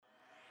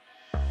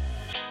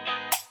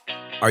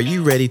Are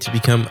you ready to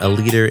become a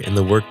leader in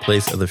the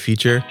workplace of the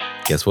future?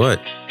 Guess what?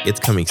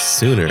 It's coming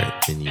sooner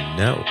than you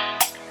know.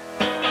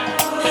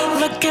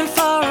 Looking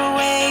for a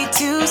way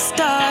to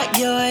start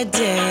your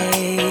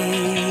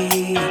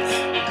day.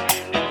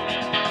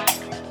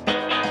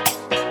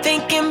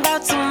 Thinking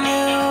about some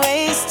new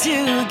ways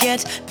to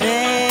get paid.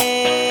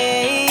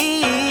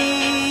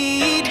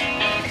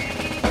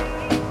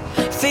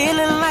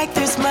 Feeling like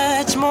there's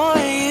much more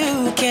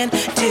you can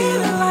do.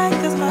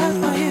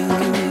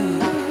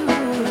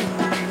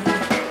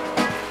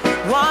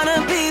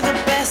 Wanna be the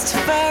best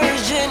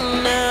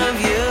version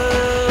of you.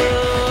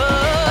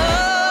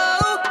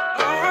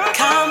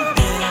 Come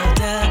build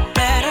a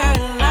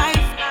better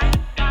life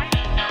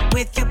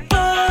with your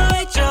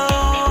boy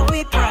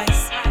Joey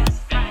Price.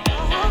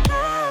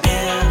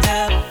 Build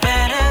a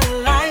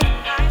better life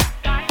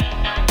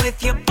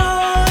with your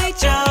boy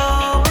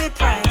Joey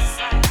Price.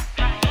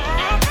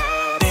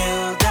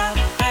 Build a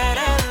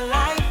better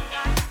life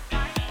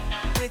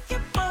with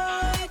your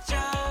boy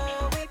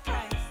Joey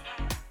Price.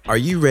 Are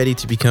you ready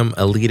to become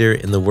a leader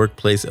in the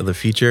workplace of the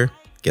future?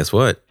 Guess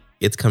what?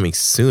 It's coming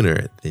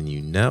sooner than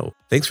you know.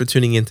 Thanks for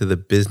tuning into the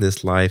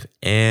Business Life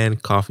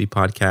and Coffee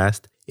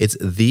podcast. It's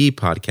the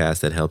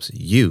podcast that helps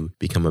you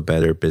become a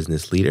better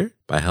business leader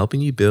by helping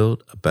you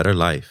build a better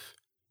life.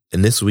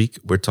 And this week,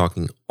 we're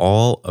talking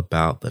all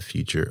about the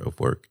future of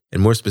work.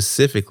 And more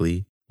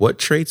specifically, what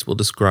traits will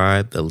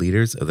describe the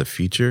leaders of the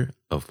future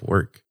of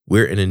work.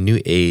 We're in a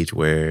new age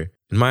where,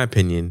 in my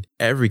opinion,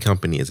 every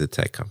company is a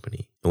tech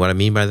company. And what I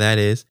mean by that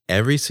is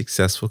every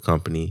successful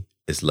company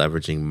is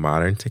leveraging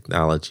modern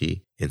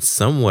technology in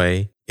some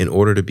way in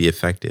order to be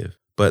effective.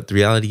 But the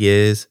reality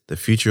is the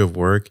future of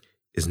work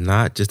is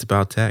not just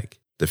about tech.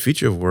 The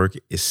future of work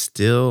is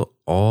still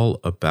all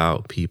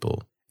about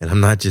people. And I'm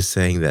not just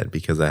saying that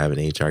because I have an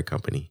HR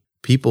company.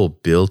 People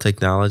build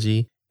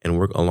technology and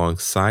work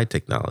alongside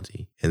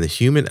technology. And the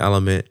human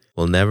element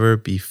will never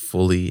be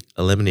fully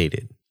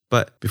eliminated.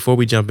 But before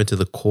we jump into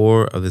the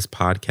core of this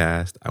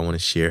podcast, I want to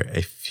share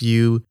a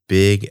few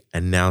big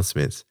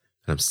announcements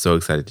that I'm so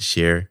excited to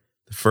share.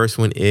 The first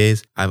one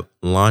is I'm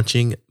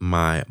launching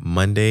my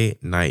Monday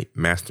Night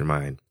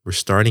Mastermind. We're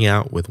starting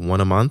out with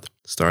one a month,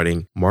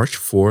 starting March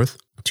 4th,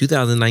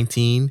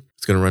 2019.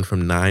 It's going to run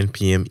from 9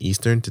 p.m.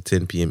 Eastern to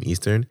 10 p.m.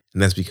 Eastern.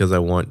 And that's because I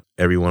want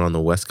everyone on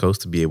the West Coast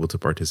to be able to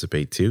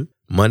participate too.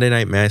 Monday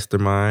Night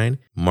Mastermind,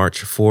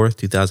 March 4th,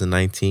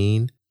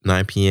 2019,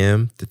 9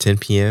 p.m. to 10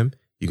 p.m.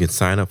 You can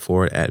sign up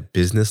for it at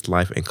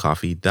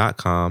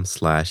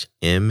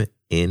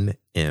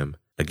businesslifeandcoffee.com/MNM.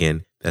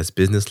 Again, that's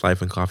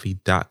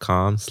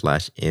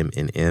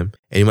businesslifeandcoffee.com/MNM.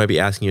 And you might be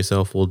asking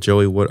yourself, well,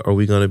 Joey, what are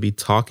we going to be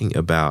talking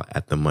about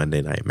at the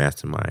Monday Night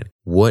Mastermind?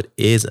 What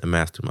is a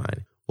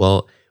mastermind?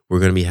 Well, we're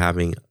going to be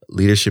having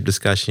leadership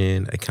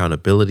discussion,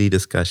 accountability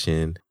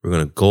discussion. We're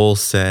going to goal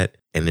set,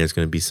 and there's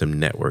going to be some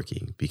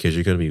networking because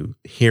you're going to be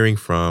hearing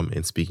from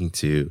and speaking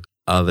to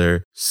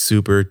other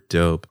super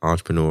dope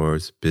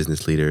entrepreneurs,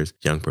 business leaders,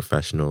 young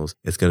professionals.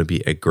 It's going to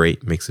be a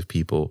great mix of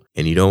people,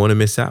 and you don't want to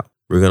miss out.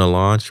 We're going to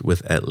launch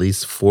with at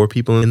least 4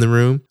 people in the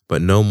room,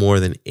 but no more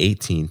than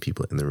 18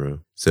 people in the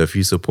room. So if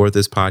you support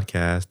this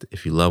podcast,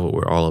 if you love what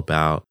we're all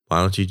about,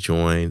 why don't you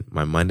join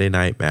my Monday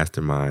Night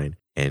Mastermind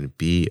and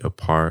be a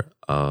part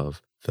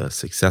of the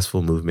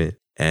successful movement?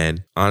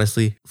 And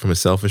honestly, from a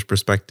selfish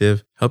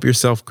perspective, help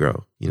yourself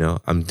grow. You know,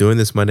 I'm doing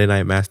this Monday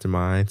Night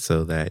Mastermind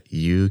so that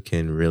you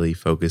can really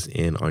focus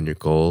in on your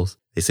goals.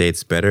 They say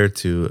it's better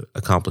to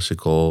accomplish a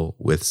goal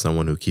with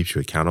someone who keeps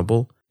you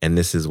accountable. And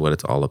this is what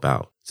it's all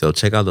about. So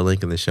check out the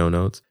link in the show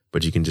notes,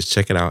 but you can just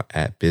check it out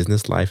at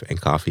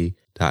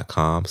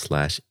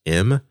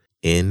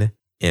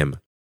businesslifeandcoffee.com/MNM.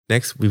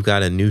 Next, we've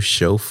got a new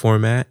show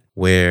format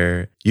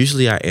where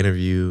usually I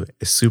interview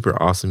a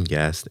super awesome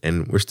guest,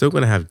 and we're still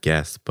going to have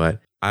guests, but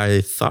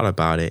I thought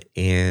about it,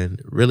 and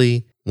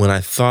really, when I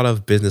thought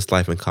of Business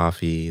Life and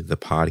Coffee, the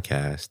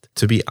podcast,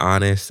 to be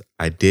honest,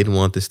 I did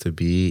want this to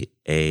be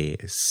a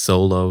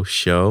solo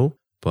show,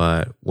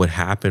 but what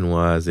happened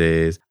was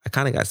I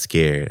kind of got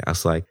scared. I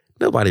was like,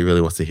 nobody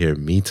really wants to hear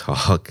me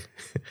talk.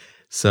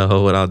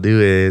 So what I'll do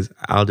is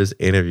I'll just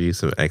interview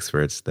some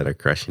experts that are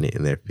crushing it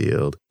in their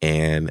field,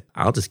 and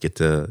I'll just get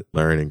to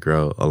learn and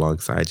grow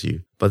alongside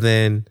you. But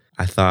then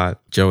I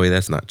thought, Joey,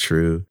 that's not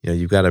true. You know,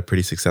 you've got a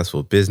pretty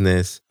successful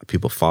business.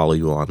 People follow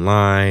you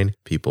online.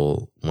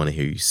 People want to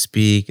hear you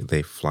speak.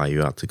 They fly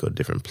you out to go to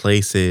different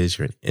places.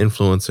 You're an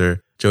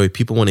influencer. Joey,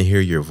 people want to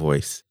hear your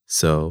voice.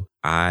 So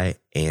I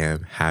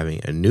am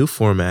having a new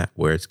format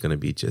where it's going to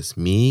be just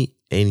me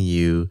and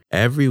you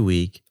every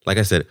week. Like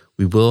I said,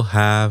 we will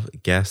have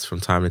guests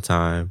from time to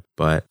time,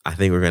 but I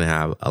think we're going to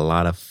have a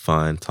lot of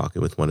fun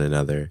talking with one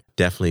another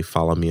Definitely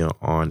follow me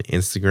on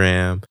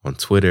Instagram, on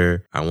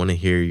Twitter. I want to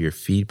hear your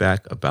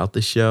feedback about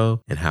the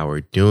show and how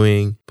we're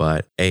doing.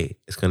 But hey,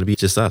 it's going to be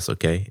just us,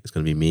 okay? It's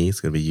going to be me.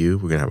 It's going to be you.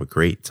 We're going to have a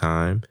great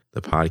time.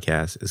 The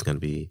podcast is going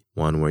to be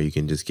one where you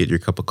can just get your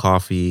cup of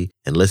coffee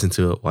and listen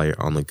to it while you're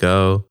on the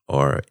go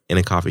or in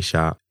a coffee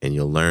shop, and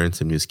you'll learn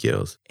some new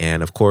skills.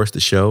 And of course,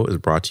 the show is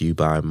brought to you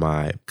by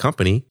my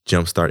company,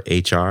 Jumpstart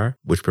HR,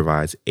 which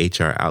provides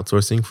HR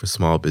outsourcing for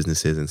small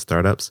businesses and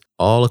startups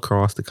all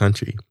across the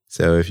country.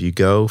 So if you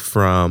go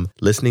from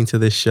listening to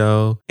this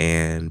show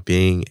and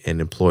being an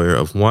employer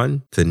of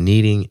one to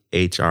needing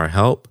HR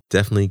help,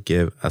 definitely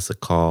give us a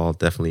call.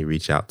 Definitely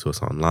reach out to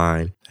us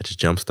online at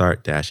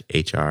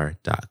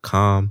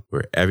jumpstart-hr.com.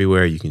 We're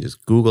everywhere. You can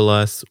just Google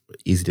us,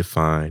 easy to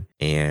find.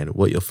 And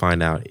what you'll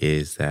find out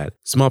is that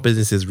small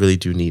businesses really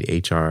do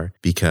need HR,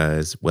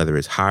 because whether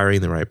it's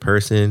hiring the right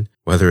person,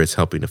 whether it's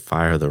helping to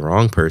fire the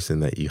wrong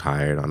person that you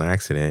hired on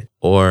accident,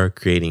 or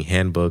creating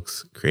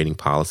handbooks, creating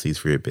policies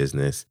for your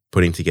business,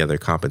 putting together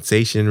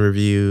compensation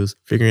reviews,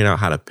 figuring out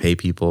how to pay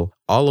people,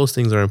 all those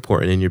things are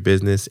important in your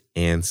business.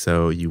 And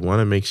so you want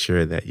to make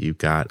sure that you've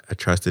got a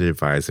trusted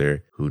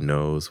advisor who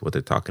knows what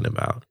they're talking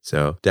about.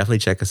 So definitely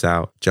check us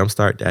out,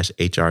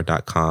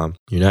 jumpstart-hr.com.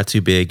 You're not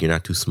too big, you're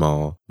not too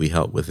small. We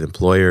help with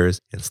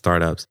employers and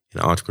startups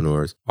and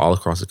entrepreneurs all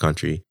across the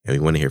country, and we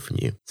want to hear from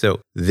you.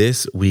 So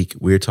this week,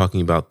 we're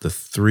talking about the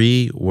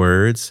 3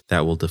 words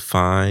that will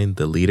define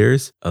the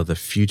leaders of the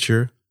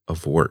future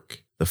of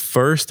work. The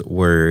first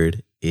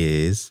word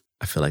is,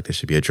 I feel like there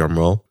should be a drum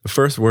roll. The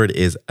first word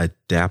is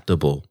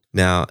adaptable.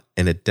 Now,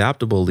 an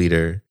adaptable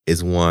leader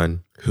is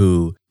one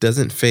who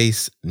doesn't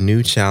face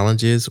new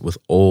challenges with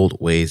old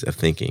ways of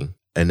thinking.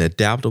 An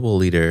adaptable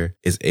leader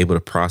is able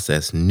to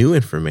process new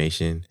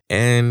information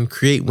and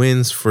create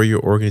wins for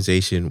your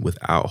organization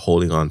without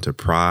holding on to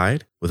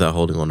pride, without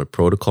holding on to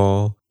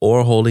protocol,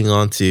 or holding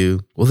on to,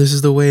 well, this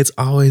is the way it's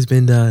always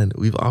been done.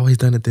 We've always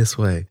done it this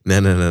way.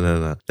 No.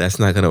 That's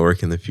not going to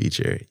work in the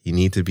future. You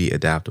need to be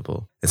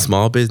adaptable. And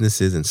small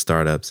businesses and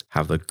startups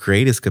have the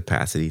greatest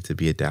capacity to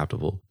be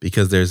adaptable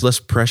because there's less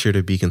pressure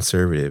to be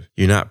conservative.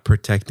 You're not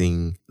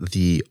protecting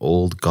the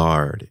old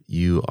guard.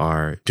 You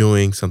are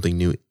doing something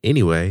new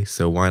anyway,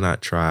 so why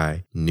not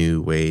try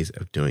new ways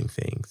of doing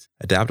things?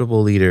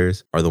 Adaptable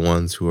leaders are the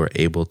ones who are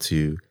able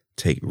to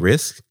take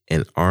risks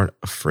and aren't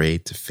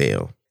afraid to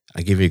fail.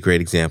 I'll give you a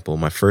great example.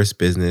 My first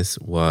business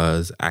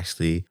was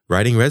actually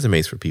writing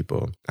resumes for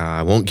people.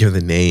 I won't give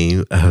the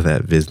name of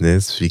that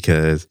business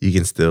because you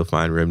can still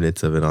find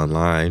remnants of it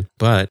online,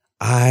 but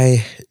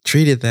I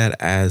treated that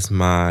as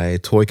my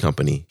toy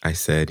company. I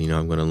said,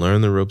 I'm going to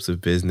learn the ropes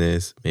of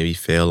business, maybe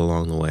fail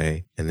along the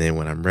way. And then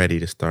when I'm ready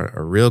to start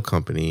a real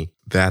company,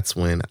 that's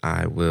when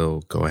I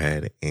will go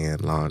ahead and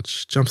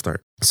launch Jumpstart.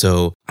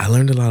 So I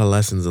learned a lot of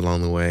lessons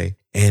along the way,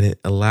 and it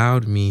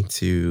allowed me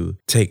to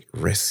take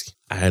risks.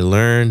 I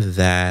learned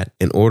that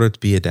in order to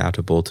be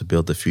adaptable, to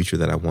build the future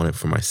that I wanted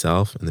for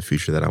myself and the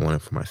future that I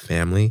wanted for my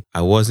family,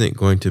 I wasn't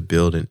going to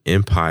build an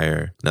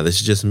empire. Now, this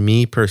is just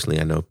me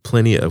personally. I know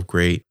plenty of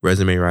great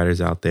resume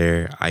writers out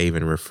there. I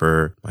even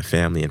refer my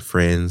family and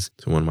friends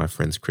to one of my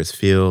friends, Chris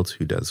Fields,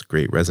 who does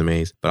great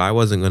resumes. But I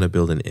wasn't going to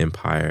build an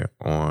empire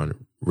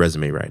on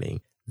resume writing.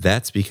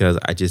 That's because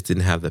I just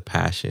didn't have the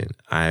passion.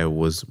 I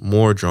was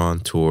more drawn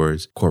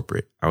towards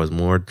corporate. I was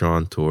more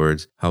drawn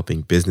towards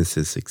helping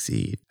businesses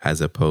succeed as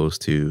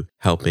opposed to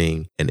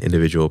helping an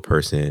individual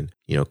person,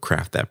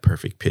 craft that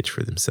perfect pitch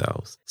for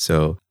themselves.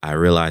 So I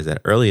realized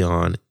that early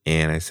on,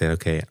 and I said,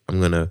 okay, I'm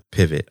going to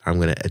pivot. I'm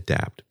going to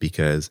adapt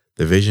because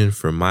the vision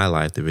for my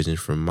life, the vision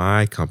for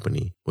my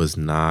company was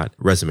not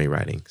resume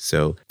writing.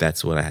 So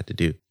that's what I had to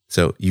do.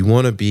 So you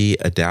want to be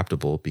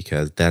adaptable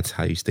because that's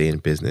how you stay in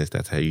business.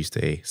 That's how you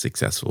stay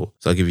successful.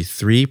 So I'll give you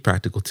 3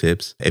 practical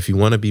tips. If you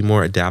want to be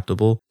more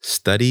adaptable,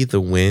 study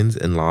the wins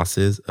and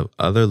losses of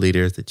other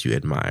leaders that you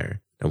admire.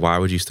 Now, why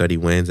would you study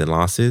wins and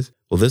losses?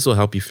 Well, this will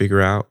help you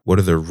figure out what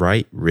are the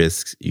right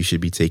risks you should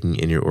be taking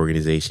in your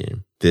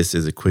organization. This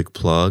is a quick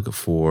plug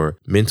for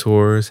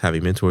mentors,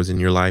 having mentors in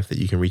your life that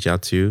you can reach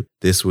out to.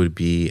 This would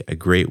be a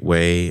great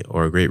way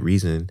or a great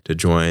reason to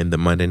join the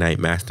Monday Night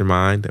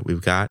Mastermind that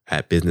we've got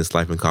at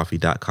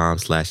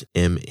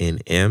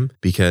businesslifeandcoffee.com/MNM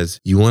because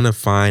you want to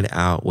find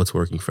out what's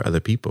working for other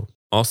people.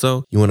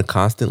 Also, you want to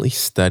constantly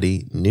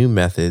study new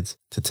methods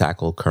to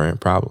tackle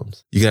current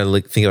problems. You got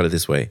to think about it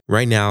this way.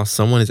 Right now,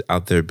 someone is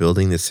out there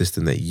building the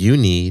system that you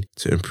need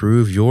to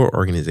improve your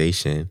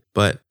organization,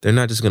 but they're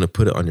not just going to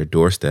put it on your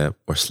doorstep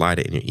or slide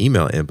it in your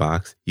email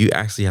inbox. You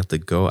actually have to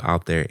go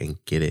out there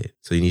and get it.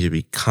 So you need to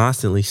be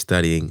constantly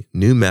studying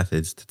new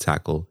methods to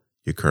tackle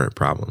your current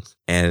problems.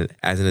 And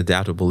as an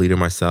adaptable leader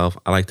myself,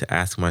 I like to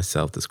ask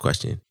myself this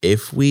question.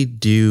 If we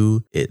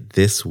do it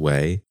this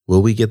way,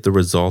 will we get the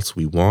results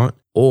we want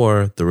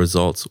or the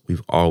results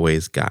we've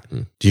always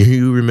gotten? Do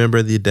you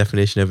remember the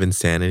definition of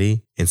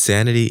insanity?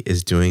 Insanity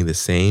is doing the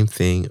same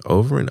thing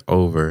over and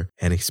over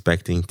and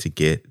expecting to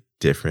get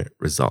different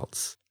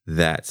results.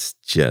 That's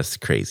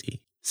just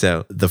crazy.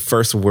 So the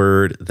first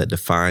word that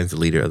defines the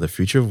leader of the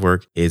future of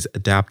work is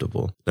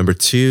adaptable. Number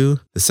 2,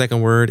 the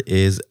second word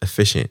is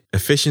efficient.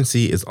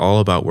 Efficiency is all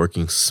about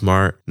working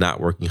smart, not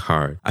working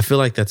hard. I feel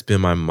like that's been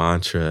my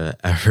mantra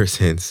ever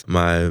since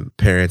my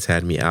parents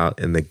had me out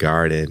in the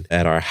garden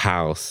at our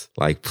house,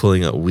 like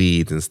pulling up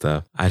weeds and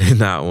stuff. I did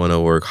not want to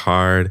work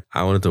hard.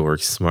 I wanted to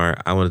work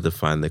smart. I wanted to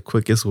find the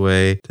quickest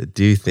way to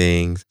do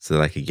things so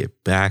that I could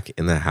get back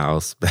in the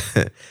house,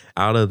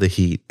 out of the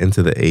heat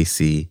into the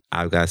AC.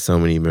 I've got so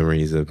many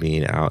memories of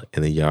being out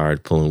in the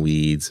yard, pulling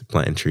weeds,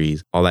 planting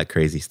trees, all that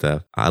crazy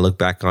stuff. I look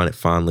back on it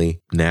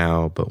fondly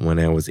now, but when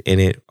I was in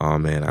it, oh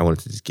man, I wanted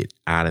to just get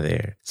out of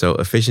there. So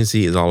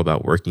efficiency is all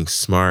about working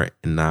smart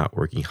and not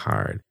working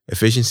hard.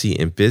 Efficiency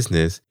in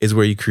business is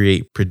where you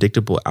create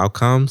predictable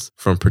outcomes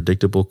from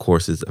predictable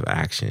courses of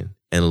action.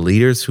 And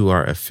leaders who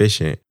are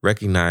efficient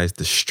recognize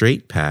the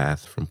straight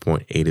path from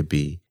point A to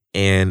B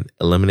and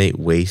eliminate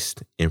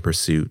waste in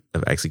pursuit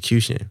of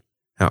execution.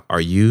 Now,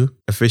 are you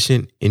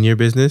efficient in your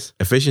business?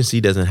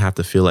 Efficiency doesn't have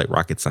to feel like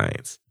rocket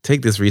science.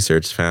 Take this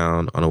research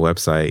found on a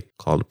website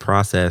called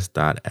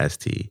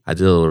process.st. I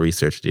did a little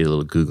research, did a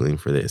little Googling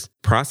for this.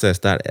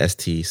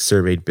 Process.st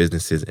surveyed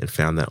businesses and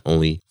found that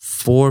only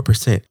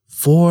 4%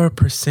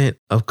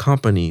 of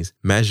companies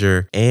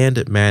measure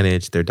and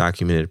manage their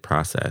documented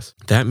process.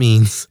 That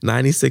means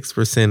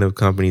 96% of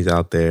companies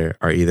out there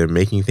are either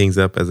making things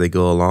up as they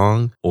go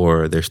along,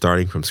 or they're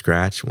starting from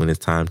scratch when it's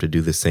time to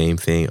do the same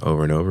thing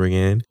over and over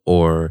again,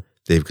 or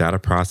they've got a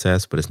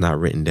process, but it's not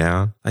written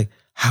down. Like,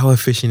 how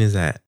efficient is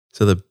that?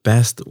 So the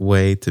best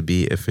way to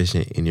be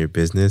efficient in your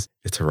business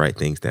is to write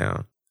things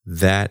down.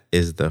 That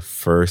is the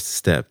first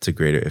step to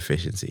greater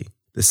efficiency.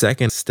 The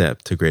second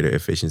step to greater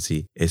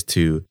efficiency is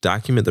to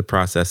document the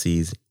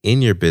processes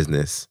in your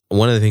business.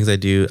 One of the things I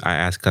do, I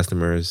ask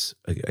customers,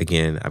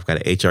 again, I've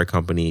got an HR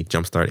company,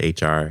 Jumpstart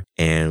HR,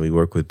 and we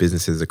work with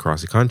businesses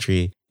across the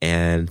country.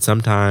 And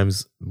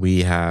sometimes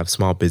we have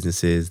small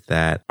businesses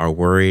that are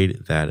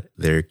worried that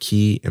their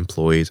key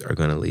employees are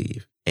going to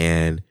leave.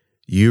 And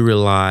you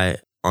rely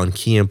on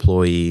key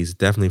employees,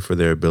 definitely for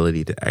their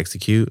ability to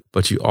execute,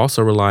 but you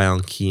also rely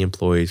on key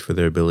employees for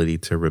their ability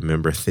to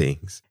remember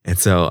things. And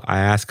so I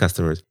ask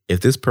customers, if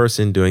this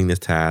person doing this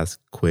task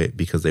quit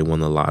because they won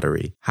the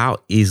lottery, how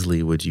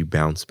easily would you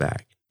bounce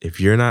back? If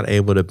you're not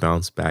able to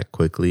bounce back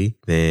quickly,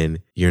 then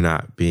you're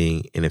not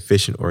being an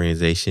efficient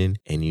organization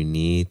and you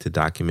need to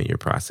document your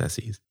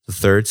processes. The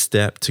third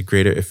step to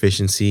greater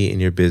efficiency in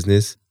your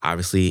business,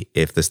 obviously,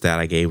 if the stat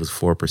I gave was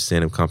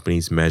 4% of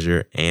companies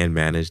measure and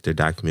manage their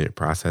documented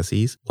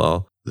processes,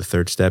 well, the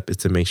third step is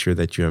to make sure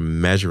that you're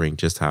measuring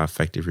just how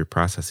effective your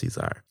processes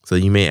are. So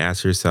you may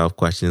ask yourself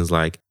questions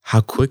like,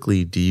 how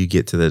quickly do you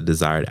get to the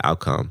desired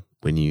outcome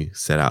when you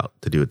set out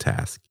to do a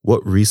task?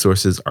 What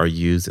resources are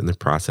used in the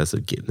process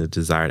of getting the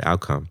desired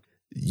outcome?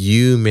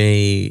 You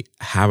may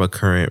have a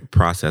current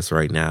process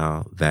right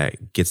now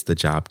that gets the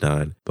job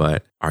done,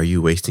 but are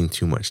you wasting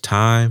too much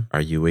time?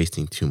 Are you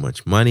wasting too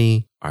much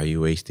money? Are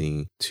you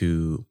wasting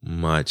too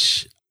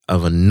much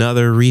of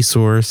another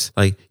resource?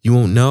 Like, you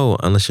won't know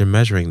unless you're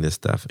measuring this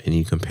stuff and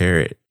you compare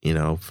it,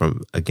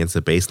 from against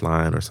a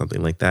baseline or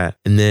something like that.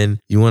 And then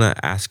you want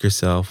to ask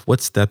yourself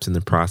what steps in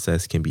the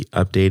process can be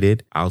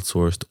updated,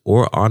 outsourced,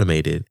 or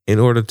automated in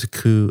order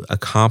to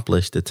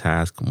accomplish the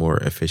task more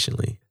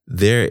efficiently.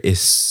 There is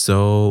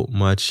so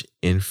much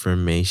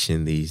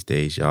information these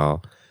days,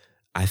 y'all.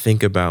 I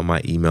think about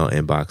my email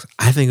inbox.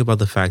 I think about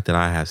the fact that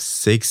I have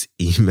 6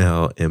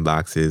 email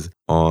inboxes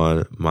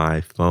on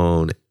my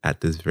phone at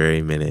this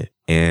very minute.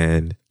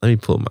 And let me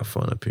pull my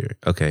phone up here.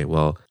 Okay,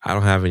 well, I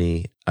don't have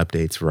any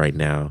updates right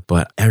now,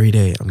 but every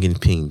day I'm getting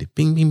pinged.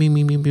 Bing, bing, bing,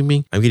 bing, bing, bing,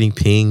 bing. I'm getting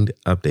pinged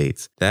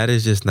updates. That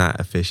is just not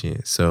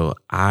efficient. So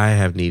I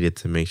have needed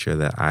to make sure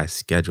that I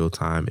schedule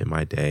time in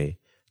my day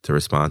to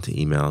respond to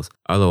emails.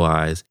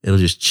 Otherwise, it'll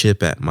just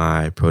chip at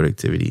my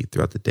productivity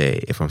throughout the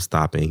day if I'm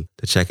stopping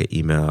to check an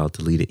email,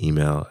 delete an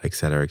email, et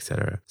cetera, et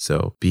cetera.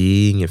 So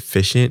being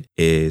efficient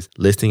is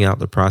listing out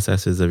the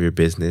processes of your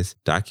business,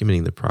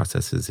 documenting the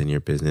processes in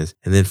your business,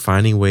 and then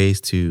finding ways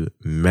to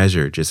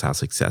measure just how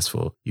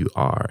successful you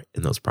are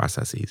in those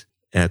processes.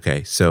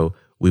 Okay, so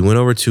we went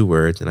over 2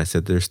 words and I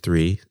said there's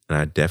 3, and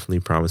I definitely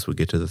promise we'll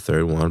get to the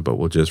third one, but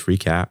we'll just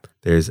recap.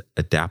 There's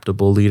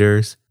adaptable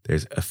leaders,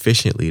 there's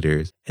efficient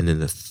leaders, and then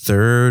the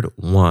third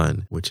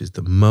one, which is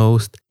the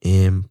most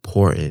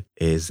important,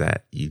 is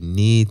that you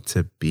need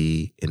to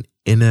be an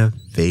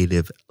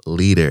innovative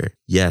leader.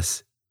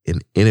 Yes, an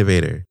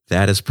innovator.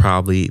 That is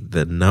probably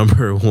the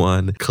number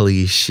one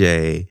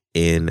cliche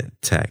in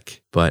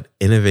tech, but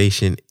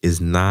innovation is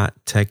not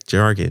tech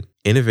jargon.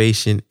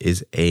 Innovation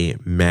is a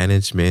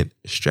management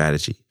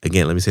strategy.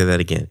 Again, let me say that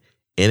again.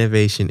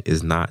 Innovation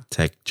is not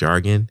tech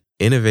jargon.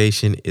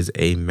 Innovation is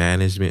a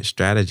management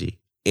strategy.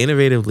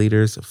 Innovative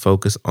leaders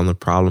focus on the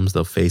problems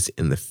they'll face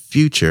in the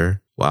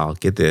future, while,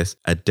 get this,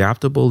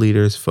 adaptable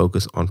leaders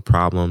focus on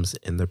problems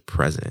in the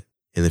present.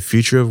 In the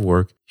future of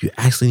work, you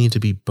actually need to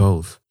be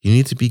both. You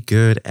need to be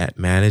good at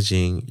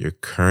managing your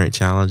current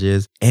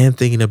challenges and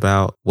thinking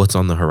about what's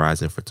on the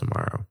horizon for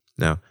tomorrow.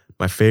 Now,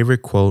 My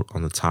favorite quote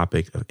on the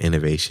topic of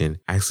innovation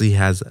actually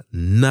has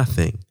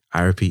nothing,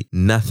 I repeat,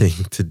 nothing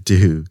to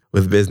do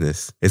with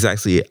business. It's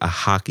actually a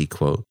hockey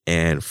quote,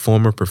 and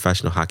former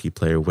professional hockey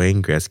player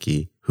Wayne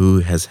Gretzky, who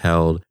has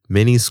held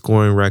many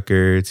scoring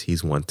records.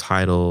 He's won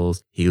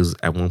titles. He was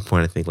at one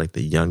point, I think, like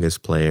the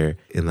youngest player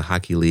in the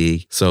hockey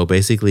league. So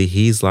basically,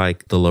 he's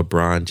like the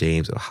LeBron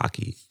James of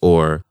hockey,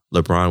 or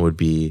LeBron would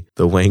be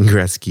the Wayne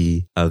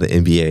Gretzky of the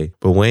NBA.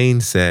 But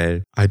Wayne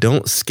said, "I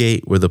don't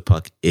skate where the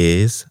puck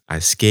is. I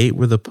skate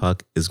where the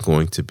puck is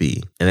going to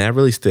be." And that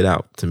really stood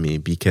out to me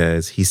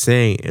because he's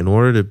saying in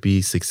order to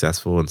be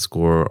successful and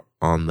score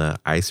on the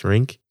ice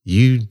rink,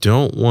 you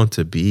don't want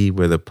to be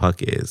where the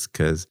puck is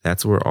because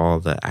that's where all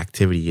the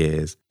activity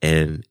is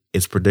and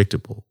it's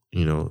predictable.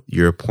 You know,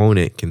 your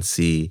opponent can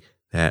see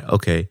that,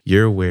 okay,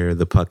 you're where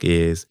the puck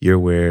is, you're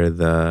where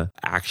the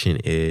action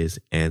is,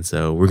 and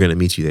so we're going to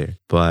meet you there.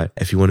 But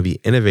if you want to be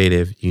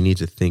innovative, you need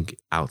to think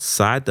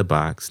outside the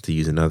box, to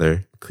use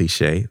another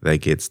cliche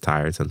that gets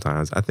tired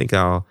sometimes. I think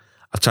I'll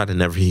try to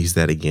never use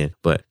that again.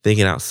 But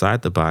thinking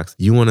outside the box,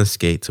 you want to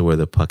skate to where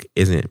the puck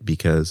isn't,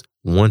 because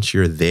once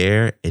you're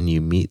there and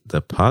you meet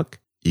the puck,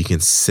 you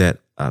can set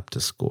up to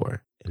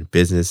score. And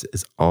business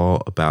is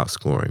all about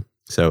scoring.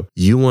 So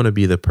you want to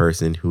be the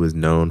person who is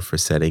known for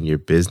setting your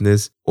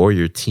business or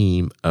your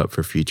team up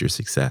for future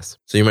success.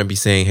 So you might be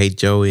saying, "Hey,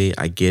 Joey,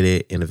 I get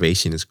it.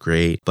 Innovation is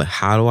great, but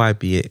how do I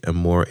be a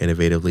more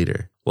innovative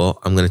leader?" Well,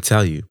 I'm going to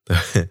tell you.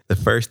 The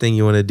first thing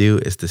you want to do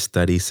is to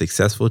study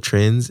successful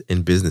trends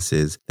in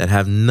businesses that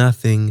have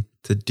nothing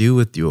to do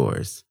with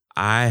yours.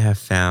 I have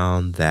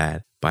found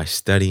that by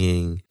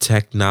studying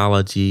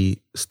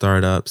technology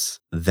startups,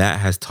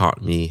 that has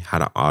taught me how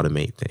to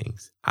automate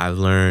things. I've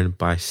learned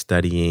by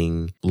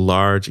studying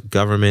large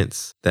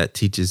governments that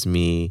teaches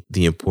me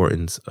the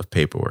importance of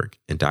paperwork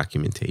and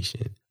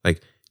documentation.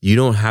 Like, you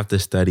don't have to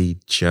study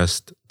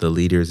just the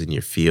leaders in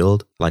your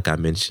field, like I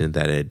mentioned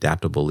that an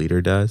adaptable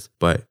leader does,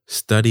 but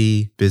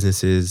study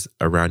businesses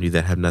around you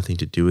that have nothing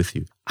to do with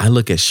you. I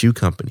look at shoe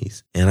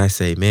companies and I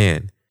say,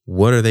 man,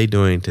 what are they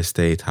doing to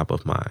stay top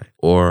of mind?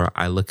 Or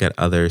I look at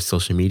other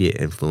social media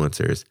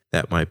influencers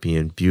that might be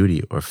in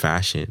beauty or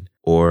fashion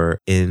or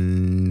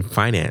in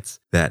finance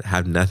that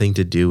have nothing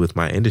to do with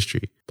my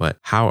industry. But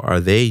how are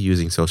they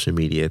using social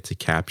media to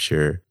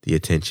capture the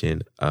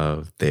attention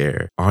of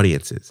their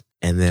audiences?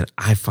 And then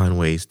I find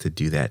ways to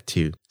do that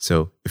too.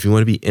 So if you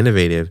want to be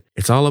innovative,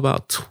 it's all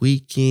about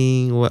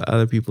tweaking what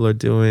other people are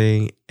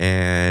doing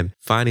and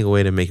finding a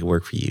way to make it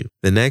work for you.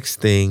 The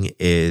next thing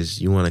is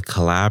you want to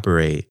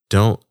collaborate.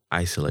 Don't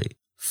isolate.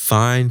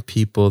 Find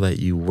people that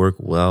you work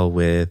well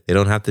with. They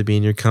don't have to be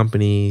in your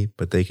company,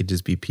 but they could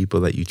just be people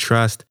that you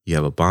trust, you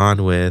have a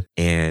bond with,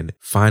 and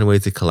find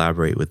ways to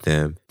collaborate with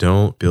them.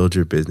 Don't build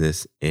your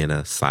business in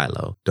a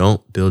silo.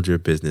 Don't build your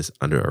business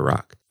under a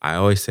rock. I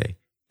always say,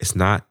 it's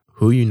not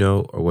who you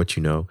know or what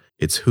you know,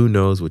 it's who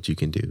knows what you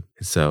can do.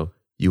 And so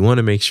you want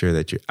to make sure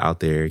that you're out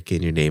there,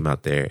 getting your name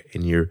out there,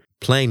 and you're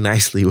playing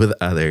nicely with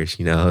others.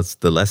 You know, it's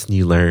the lesson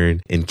you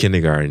learn in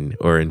kindergarten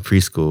or in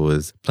preschool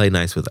is play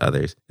nice with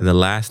others. And the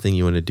last thing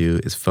you want to do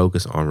is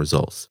focus on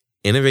results.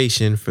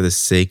 Innovation for the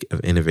sake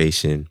of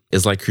innovation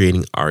is like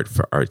creating art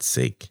for art's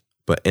sake.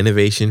 But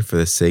innovation for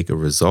the sake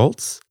of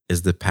results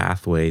is the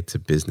pathway to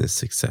business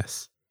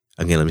success.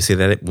 Again, let me say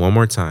that one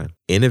more time.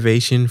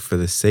 Innovation for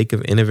the sake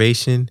of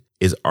innovation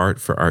is art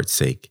for art's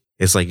sake.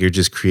 It's like you're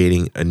just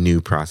creating a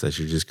new process.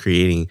 You're just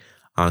creating,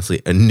 honestly,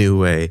 a new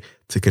way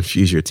to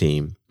confuse your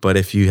team. But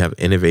if you have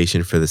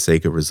innovation for the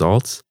sake of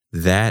results,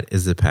 that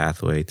is the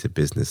pathway to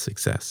business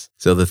success.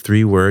 So the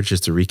 3 words,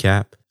 just to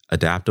recap,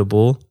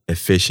 adaptable,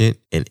 efficient,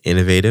 and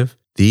innovative.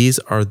 These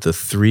are the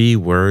 3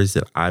 words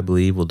that I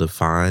believe will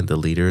define the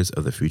leaders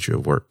of the future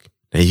of work.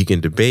 Now, you can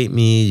debate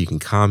me, you can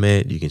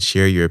comment, you can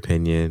share your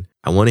opinion.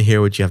 I want to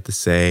hear what you have to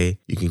say.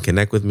 You can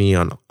connect with me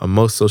on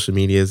most social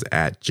medias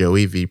at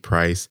Joey V.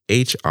 Price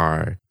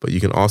HR, but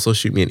you can also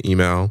shoot me an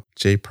email,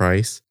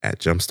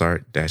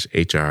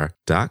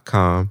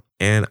 jprice@jumpstart-hr.com,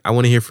 and I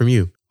want to hear from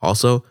you.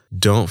 Also,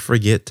 don't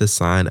forget to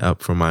sign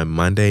up for my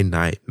Monday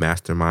night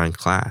mastermind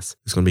class.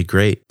 It's going to be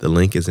great. The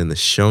link is in the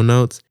show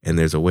notes, and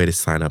there's a way to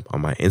sign up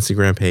on my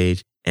Instagram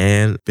page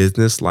and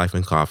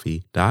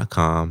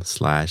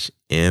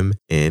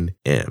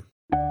businesslifeandcoffee.com/MNM.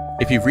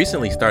 If you've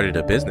recently started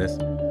a business,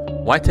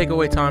 why take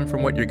away time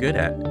from what you're good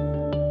at,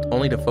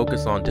 only to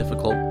focus on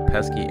difficult,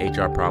 pesky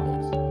HR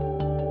problems?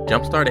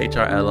 Jumpstart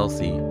HR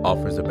LLC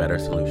offers a better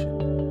solution.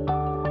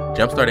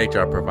 Jumpstart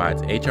HR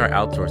provides HR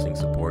outsourcing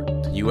support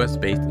to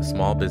U.S.-based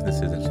small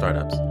businesses and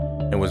startups,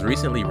 and was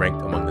recently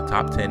ranked among the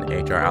top 10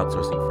 HR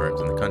outsourcing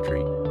firms in the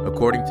country,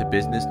 according to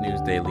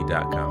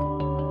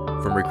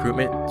BusinessNewsDaily.com. From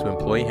recruitment to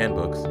employee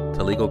handbooks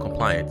to legal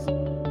compliance,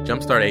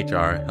 Jumpstart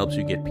HR helps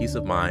you get peace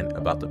of mind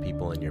about the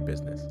people in your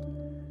business.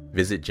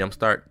 Visit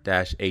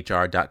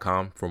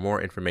jumpstart-hr.com for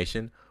more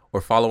information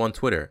or follow on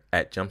Twitter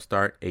at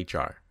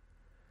jumpstarthr.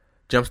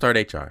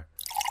 Jumpstart HR.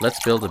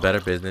 Let's build a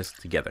better business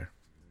together.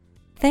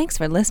 Thanks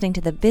for listening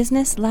to the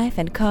Business, Life,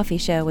 and Coffee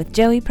Show with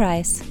Joey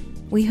Price.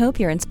 We hope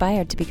you're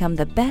inspired to become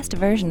the best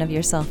version of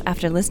yourself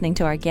after listening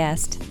to our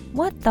guest.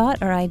 What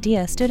thought or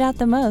idea stood out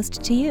the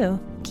most to you?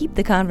 Keep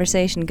the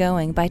conversation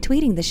going by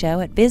tweeting the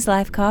show at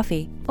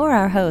BizLifeCoffee or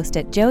our host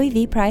at Joey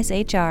V. Price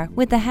HR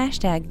with the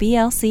hashtag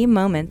BLC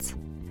Moments.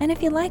 And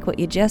if you like what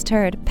you just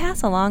heard,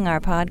 pass along our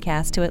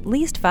podcast to at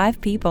least 5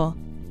 people.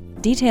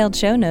 Detailed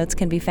show notes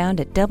can be found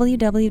at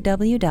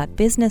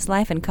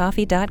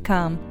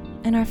www.businesslifeandcoffee.com,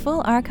 and our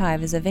full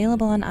archive is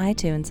available on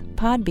iTunes,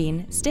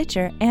 Podbean,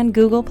 Stitcher, and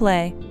Google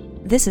Play.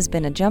 This has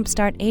been a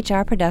Jumpstart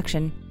HR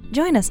production.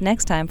 Join us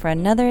next time for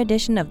another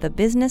edition of the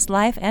Business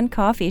Life and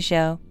Coffee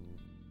Show.